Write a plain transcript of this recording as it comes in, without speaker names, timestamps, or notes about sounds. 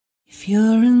If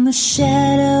you're in the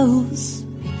shadows,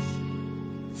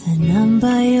 then I'm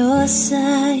by your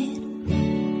side.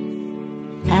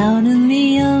 Out in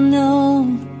the unknown,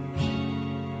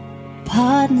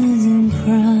 partners in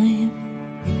crime.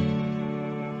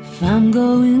 If I'm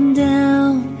going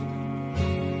down,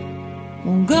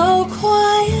 won't go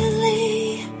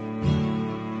quietly.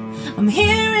 I'm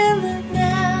here in the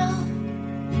now,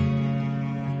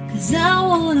 'cause I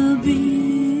wanna be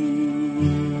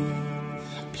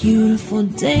beautiful,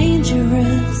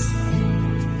 dangerous,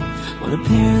 on a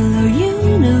parallel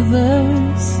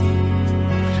universe.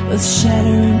 Earth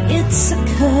shattering, it's a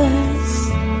curse.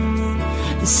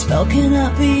 The spell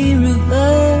cannot be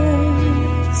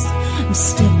reversed. I'm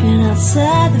stepping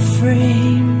outside the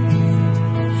frame.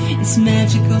 It's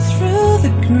magical through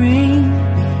the grain.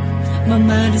 My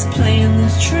mind is playing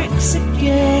those tricks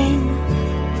again,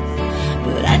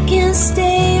 but I can't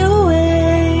stay away.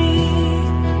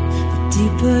 The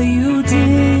deeper you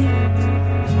dig,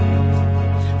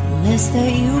 the less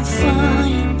that you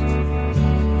find.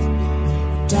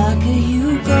 The darker you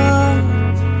go,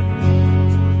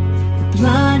 the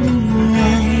blinder the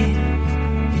light.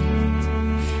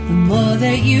 The more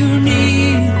that you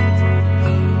need,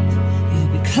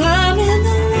 you'll be climbing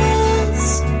the walls.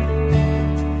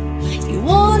 You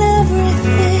want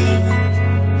everything,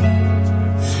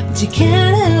 but you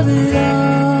can't have it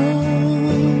all.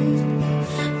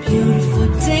 Beautiful,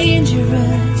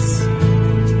 dangerous,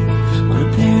 on a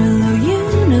parallel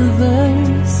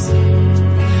universe.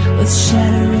 Earth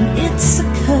shattering, it's a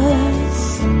curse.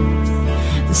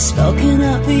 The spell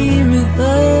cannot be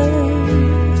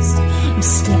reversed. I'm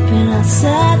stepping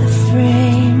outside the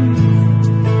frame.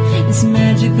 It's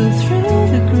magical through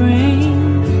the grain.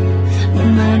 My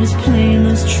mind is playing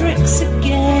those tricks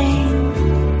again,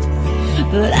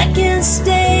 but I can't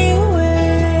stay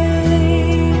away,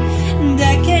 and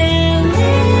I can't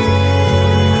live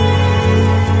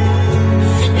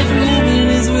if living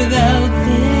is without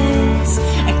this.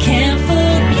 I can't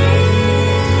forget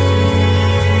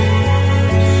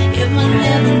if I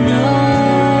never know,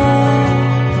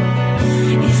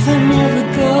 if I never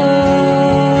go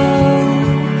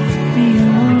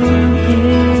beyond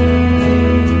here.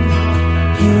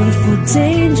 Beautiful,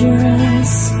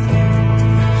 dangerous,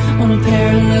 on a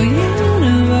parallel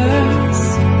universe.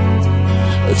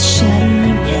 Earth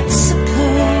shattering, it's a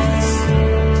curse.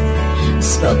 The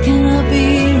spell cannot be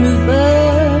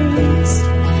reversed.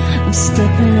 I'm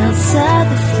stepping outside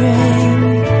the frame.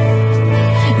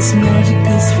 It's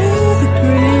magical through the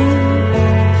grain.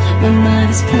 My mind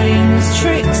is playing those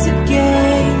tricks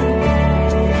again,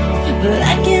 but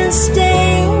I can't stay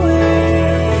away.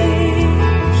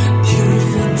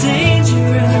 Beautiful,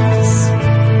 dangerous,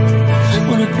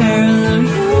 on a parallel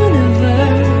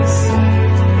universe.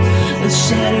 Earth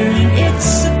shattering,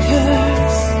 it's a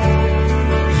curse.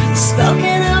 The spell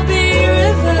cannot be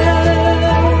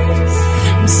reversed.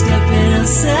 I'm stepping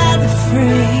outside the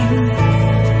frame.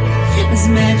 It's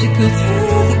magical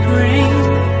through the grain.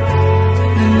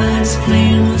 My mind is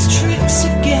playing those tricks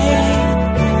again,